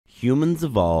Humans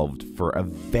evolved for a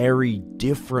very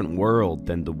different world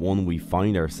than the one we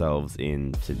find ourselves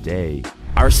in today.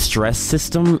 Our stress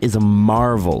system is a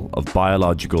marvel of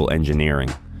biological engineering,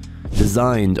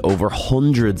 designed over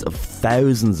hundreds of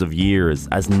thousands of years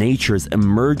as nature's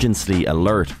emergency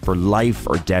alert for life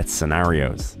or death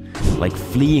scenarios, like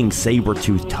fleeing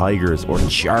saber-toothed tigers or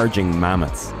charging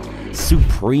mammoths,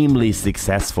 supremely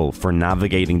successful for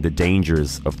navigating the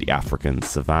dangers of the African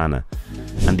savannah,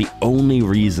 and the only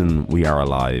reason we are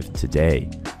alive today.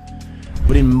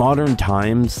 But in modern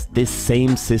times, this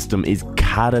same system is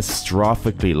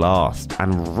catastrophically lost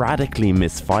and radically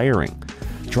misfiring,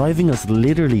 driving us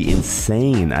literally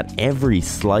insane at every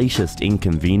slightest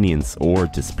inconvenience or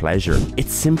displeasure.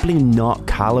 It's simply not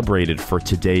calibrated for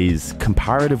today's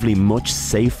comparatively much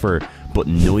safer but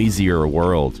noisier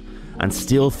world, and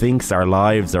still thinks our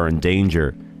lives are in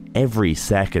danger every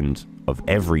second of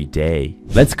every day.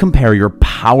 Let's compare your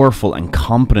powerful and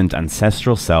competent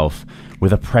ancestral self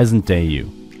with a present day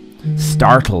you,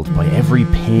 startled by every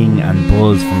ping and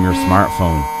buzz from your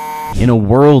smartphone. In a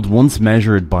world once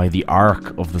measured by the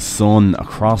arc of the sun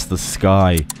across the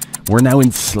sky, we're now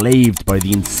enslaved by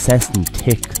the incessant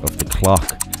tick of the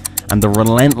clock and the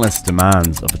relentless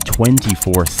demands of a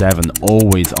 24/7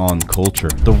 always-on culture.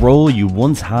 The role you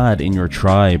once had in your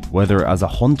tribe, whether as a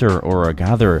hunter or a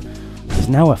gatherer, is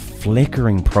now a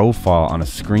flickering profile on a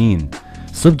screen,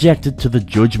 subjected to the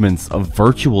judgments of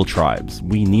virtual tribes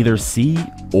we neither see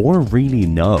or really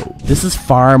know. This is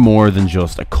far more than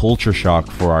just a culture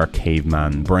shock for our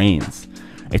caveman brains.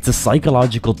 It's a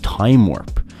psychological time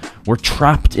warp. We're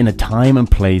trapped in a time and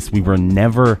place we were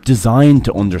never designed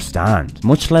to understand,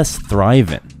 much less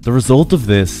thrive in. The result of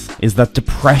this is that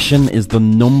depression is the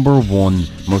 #1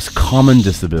 most common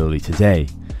disability today.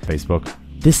 Facebook.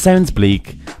 This sounds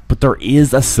bleak, but there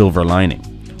is a silver lining.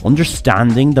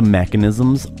 Understanding the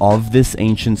mechanisms of this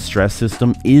ancient stress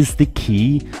system is the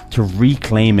key to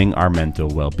reclaiming our mental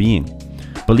well-being.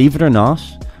 Believe it or not,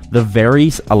 the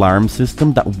very alarm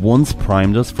system that once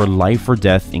primed us for life or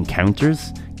death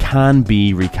encounters can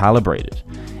be recalibrated.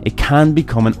 It can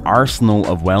become an arsenal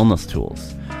of wellness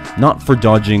tools, not for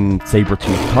dodging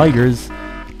saber-toothed tigers,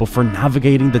 but for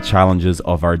navigating the challenges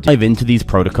of our day. Dive into these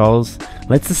protocols.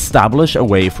 Let's establish a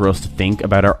way for us to think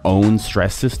about our own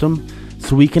stress system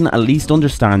so we can at least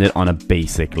understand it on a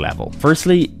basic level.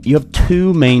 Firstly, you have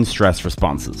two main stress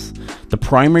responses. The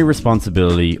primary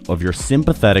responsibility of your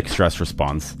sympathetic stress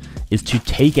response is to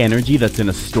take energy that's in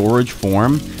a storage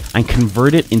form and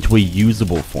convert it into a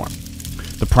usable form.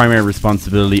 The primary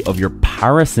responsibility of your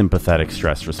parasympathetic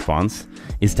stress response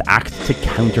is to act to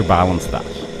counterbalance that,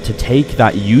 to take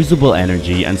that usable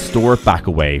energy and store it back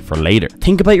away for later.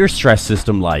 Think about your stress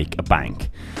system like a bank.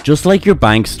 Just like your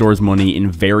bank stores money in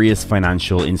various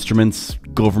financial instruments,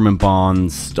 government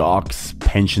bonds, stocks,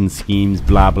 pension schemes,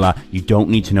 blah blah, you don't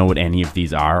need to know what any of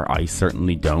these are, I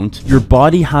certainly don't. Your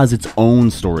body has its own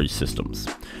storage systems.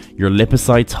 Your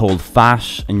lipocytes hold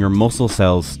fat and your muscle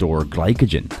cells store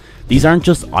glycogen. These aren't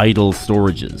just idle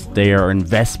storages, they are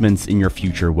investments in your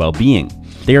future well-being.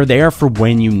 They are there for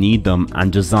when you need them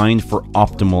and designed for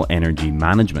optimal energy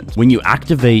management. When you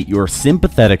activate your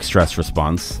sympathetic stress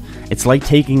response, it's like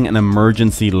taking an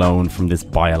emergency loan from this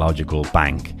biological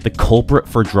bank. The culprit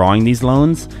for drawing these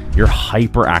loans, your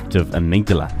hyperactive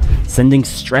amygdala, sending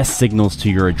stress signals to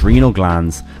your adrenal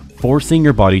glands, forcing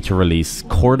your body to release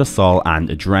cortisol and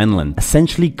adrenaline,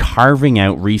 essentially carving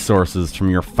out resources from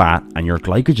your fat and your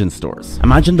glycogen stores.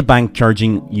 Imagine the bank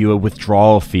charging you a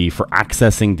withdrawal fee for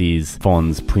accessing these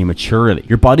funds prematurely.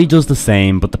 Your body does the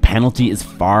same, but the penalty is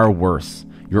far worse: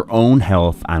 your own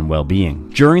health and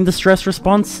well-being. During the stress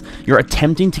response, you're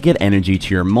attempting to get energy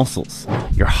to your muscles.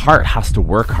 Your heart has to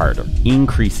work harder,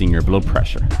 increasing your blood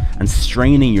pressure and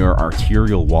straining your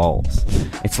arterial walls.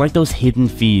 It's like those hidden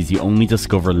fees you only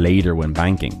discover later when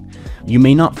banking. You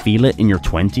may not feel it in your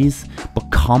 20s,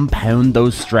 but compound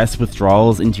those stress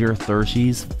withdrawals into your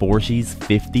 30s, 40s,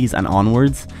 50s and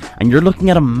onwards, and you're looking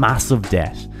at a massive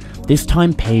debt. This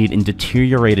time paid in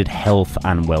deteriorated health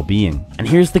and well-being. And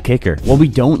here's the kicker. While we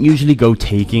don't usually go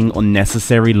taking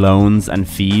unnecessary loans and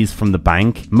fees from the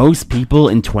bank, most people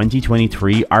in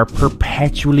 2023 are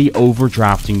perpetually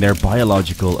overdrafting their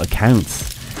biological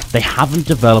accounts. They haven't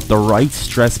developed the right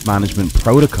stress management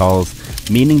protocols,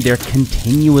 meaning they're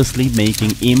continuously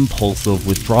making impulsive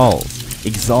withdrawals,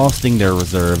 exhausting their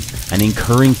reserves and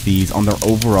incurring fees on their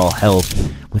overall health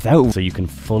without, so you can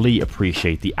fully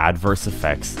appreciate the adverse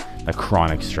effects that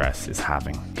chronic stress is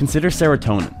having. Consider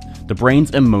serotonin, the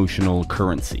brain's emotional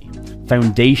currency,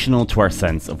 foundational to our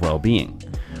sense of well-being.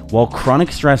 While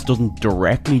chronic stress doesn't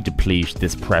directly deplete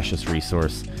this precious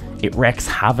resource, it wreaks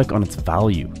havoc on its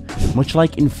value, much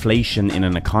like inflation in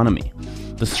an economy.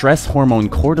 The stress hormone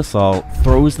cortisol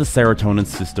throws the serotonin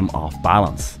system off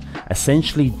balance,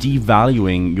 essentially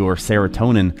devaluing your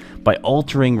serotonin by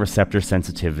altering receptor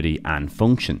sensitivity and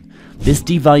function. This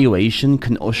devaluation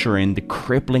can usher in the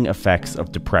crippling effects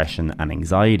of depression and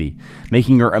anxiety,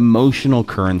 making your emotional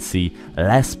currency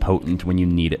less potent when you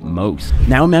need it most.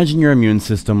 Now imagine your immune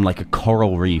system like a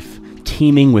coral reef,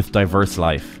 teeming with diverse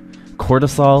life.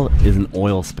 Cortisol is an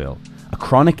oil spill. A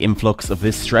chronic influx of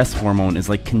this stress hormone is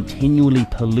like continually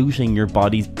polluting your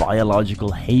body's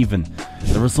biological haven.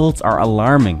 The results are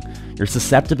alarming. Your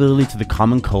susceptibility to the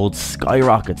common cold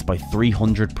skyrockets by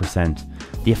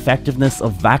 300%. The effectiveness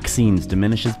of vaccines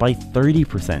diminishes by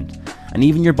 30%. And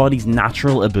even your body's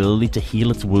natural ability to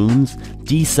heal its wounds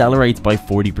decelerates by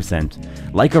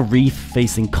 40%. Like a reef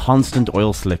facing constant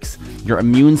oil slicks, your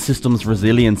immune system's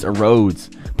resilience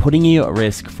erodes, putting you at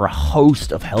risk for a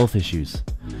host of health issues.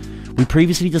 We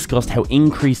previously discussed how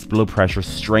increased blood pressure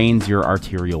strains your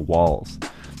arterial walls.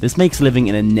 This makes living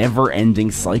in a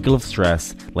never-ending cycle of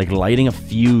stress like lighting a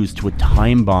fuse to a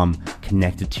time bomb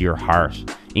connected to your heart,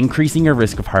 increasing your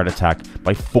risk of heart attack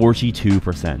by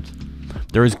 42%.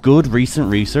 There is good recent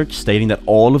research stating that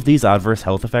all of these adverse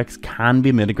health effects can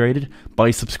be mitigated by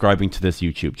subscribing to this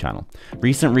YouTube channel.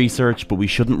 Recent research, but we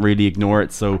shouldn't really ignore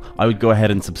it, so I would go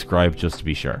ahead and subscribe just to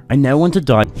be sure. I now want to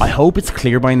dive. I hope it's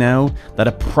clear by now that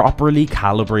a properly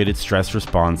calibrated stress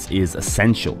response is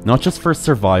essential, not just for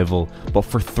survival, but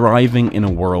for thriving in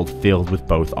a world filled with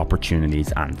both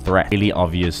opportunities and threats. Really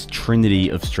obvious trinity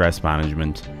of stress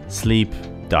management: sleep,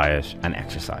 diet, and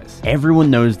exercise. Everyone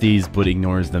knows these but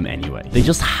ignores them anyway. They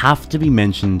just have to be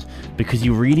mentioned because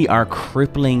you really are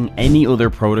crippling any other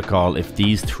protocol if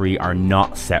these three are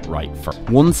not set right first.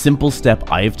 One simple step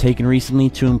I've taken recently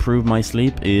to improve my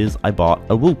sleep is I bought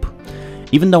a Whoop.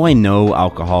 Even though I know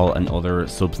alcohol and other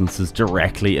substances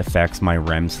directly affects my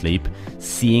REM sleep,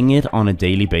 seeing it on a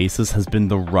daily basis has been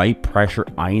the right pressure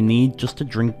I need just to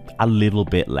drink a little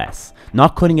bit less.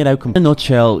 Not cutting it out completely. In a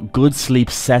nutshell, good sleep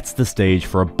sets the stage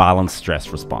for a balanced stress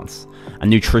response. A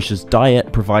nutritious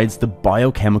diet provides the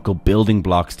biochemical building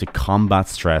blocks to combat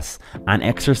stress, and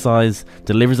exercise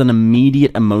delivers an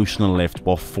immediate emotional lift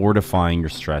while fortifying your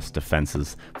stress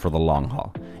defenses for the long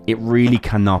haul. It really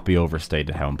cannot be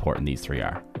overstated how important these three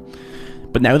are.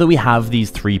 But now that we have these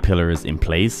three pillars in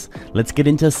place, let's get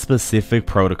into specific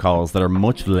protocols that are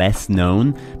much less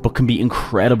known but can be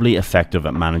incredibly effective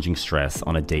at managing stress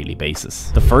on a daily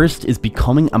basis. The first is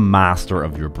becoming a master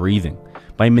of your breathing.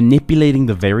 By manipulating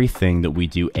the very thing that we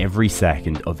do every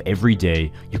second of every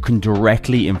day, you can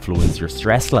directly influence your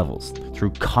stress levels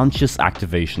through conscious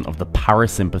activation of the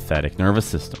parasympathetic nervous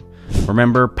system.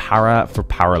 Remember, para for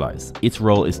paralyze. Its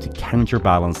role is to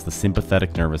counterbalance the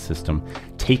sympathetic nervous system,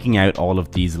 taking out all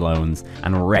of these loans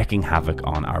and wreaking havoc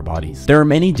on our bodies. There are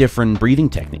many different breathing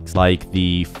techniques, like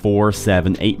the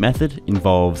 4-7-8 method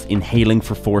involves inhaling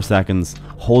for 4 seconds,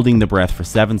 holding the breath for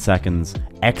 7 seconds,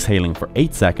 exhaling for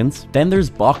 8 seconds. Then there's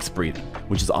box breathing,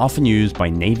 which is often used by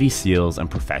Navy SEALs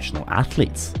and professional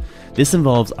athletes. This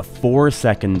involves a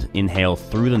 4-second inhale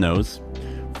through the nose,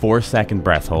 4-second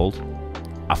breath hold,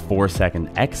 a 4-second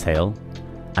exhale,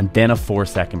 and then a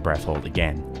 4-second breath hold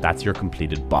again. That's your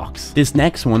completed box. This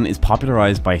next one is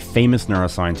popularized by famous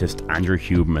neuroscientist Andrew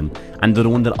Huberman, and the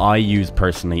one that I use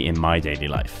personally in my daily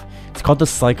life. It's called the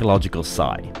psychological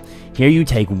sigh. Here you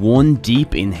take one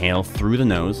deep inhale through the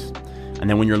nose, and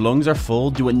then when your lungs are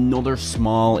full, do another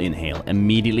small inhale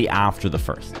immediately after the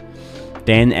first.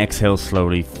 Then exhale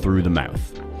slowly through the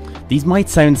mouth. These might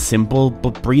sound simple,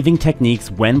 but breathing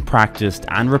techniques, when practiced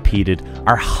and repeated,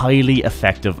 are highly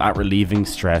effective at relieving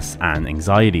stress and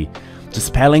anxiety.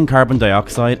 Dispelling carbon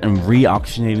dioxide and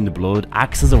reoxygenating the blood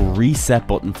acts as a reset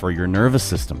button for your nervous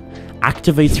system,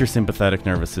 activates your sympathetic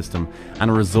nervous system,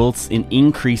 and results in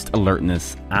increased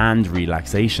alertness and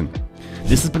relaxation.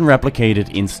 This has been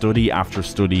replicated in study after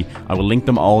study. I will link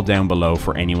them all down below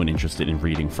for anyone interested in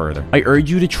reading further. I urge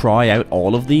you to try out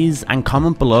all of these and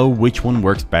comment below which one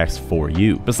works best for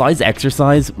you. Besides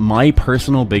exercise, my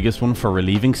personal biggest one for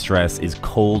relieving stress is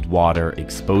cold water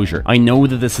exposure. I know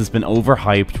that this has been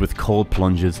overhyped with cold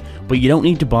plunges, but you don't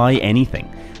need to buy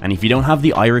anything. And if you don't have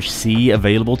the Irish Sea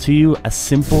available to you, a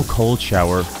simple cold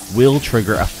shower will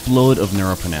trigger a flood of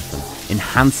norepinephrine,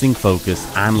 enhancing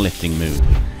focus and lifting mood.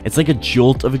 It's like a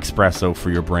jolt of espresso for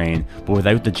your brain, but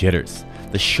without the jitters.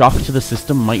 The shock to the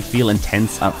system might feel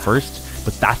intense at first,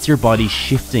 but that's your body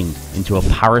shifting into a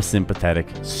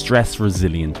parasympathetic,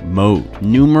 stress-resilient mode.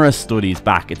 Numerous studies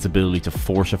back its ability to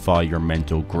fortify your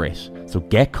mental grit. So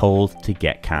get cold to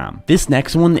get calm. This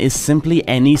next one is simply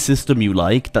any system you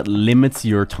like that limits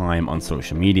your time on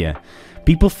social media.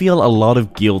 People feel a lot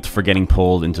of guilt for getting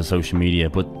pulled into social media,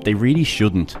 but they really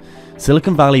shouldn't.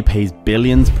 Silicon Valley pays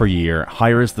billions per year,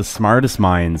 hires the smartest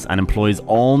minds, and employs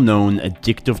all known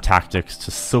addictive tactics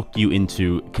to suck you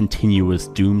into continuous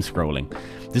doom scrolling.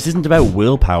 This isn't about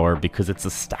willpower because it's a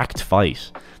stacked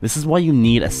fight. This is why you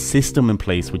need a system in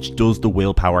place which does the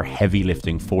willpower heavy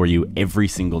lifting for you every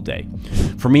single day.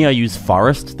 For me, I use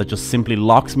Forest that just simply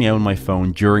locks me out on my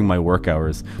phone during my work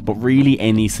hours, but really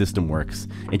any system works.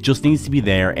 It just needs to be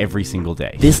there every single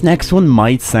day. This next one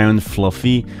might sound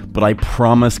fluffy, but I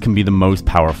promise can be the most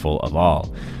powerful of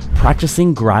all.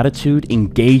 Practicing gratitude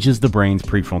engages the brain's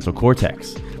prefrontal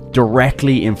cortex,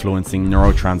 directly influencing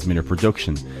neurotransmitter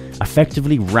production,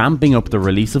 effectively ramping up the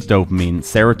release of dopamine,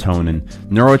 serotonin,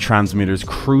 neurotransmitters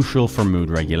crucial for mood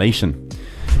regulation.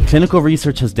 Clinical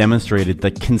research has demonstrated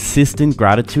that consistent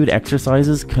gratitude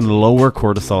exercises can lower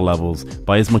cortisol levels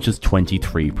by as much as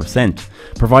 23%,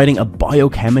 providing a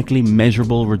biochemically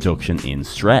measurable reduction in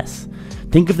stress.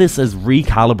 Think of this as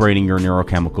recalibrating your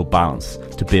neurochemical balance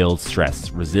to build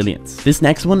stress resilience. This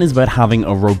next one is about having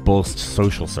a robust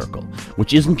social circle,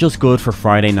 which isn't just good for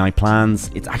Friday night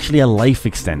plans, it's actually a life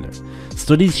extender.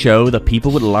 Studies show that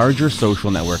people with larger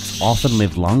social networks often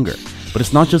live longer. But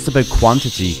it's not just about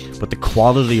quantity, but the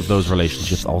quality of those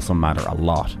relationships also matter a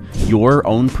lot. Your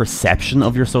own perception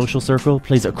of your social circle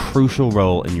plays a crucial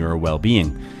role in your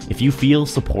well-being. If you feel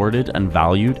supported and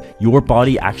valued, your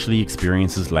body actually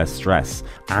experiences less stress,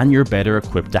 and you're better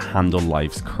equipped to handle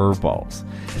life's curveballs.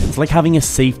 It's like having a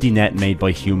safety net made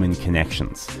by human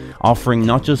connections, offering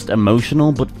not just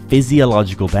emotional but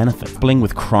physiological benefits. Dealing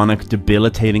with chronic,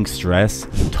 debilitating stress,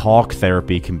 talk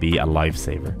therapy can be a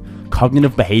lifesaver.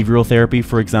 Cognitive behavioral therapy,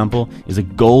 for example, is a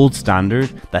gold standard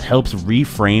that helps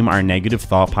reframe our negative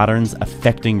thought patterns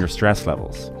affecting your stress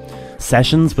levels.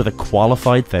 Sessions with a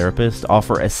qualified therapist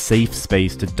offer a safe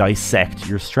space to dissect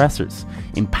your stressors,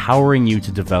 empowering you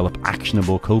to develop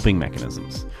actionable coping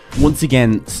mechanisms. Once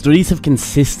again, studies have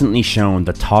consistently shown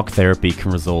that talk therapy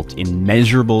can result in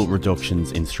measurable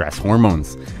reductions in stress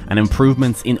hormones and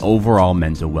improvements in overall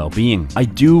mental well-being. I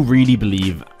do really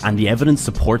believe, and the evidence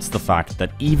supports the fact,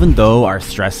 that even though our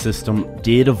stress system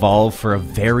did evolve for a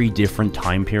very different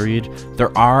time period,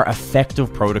 there are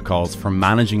effective protocols for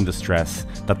managing the stress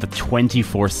that the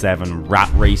 24/7 rat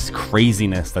race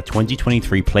craziness that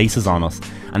 2023 places on us,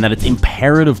 and that it's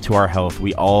imperative to our health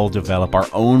we all develop our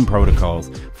own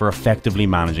protocols for effectively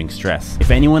managing stress. If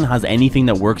anyone has anything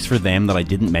that works for them that I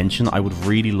didn't mention, I would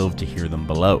really love to hear them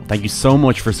below. Thank you so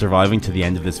much for surviving to the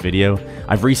end of this video.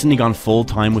 I've recently gone full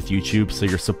time with YouTube, so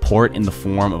your support in the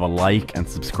form of a like and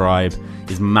subscribe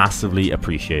is massively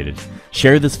appreciated.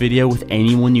 Share this video with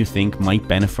anyone you think might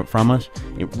benefit from it.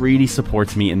 It really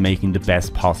supports me in making the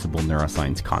best possible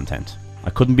neuroscience content.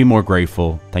 I couldn't be more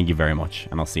grateful. Thank you very much,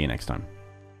 and I'll see you next time.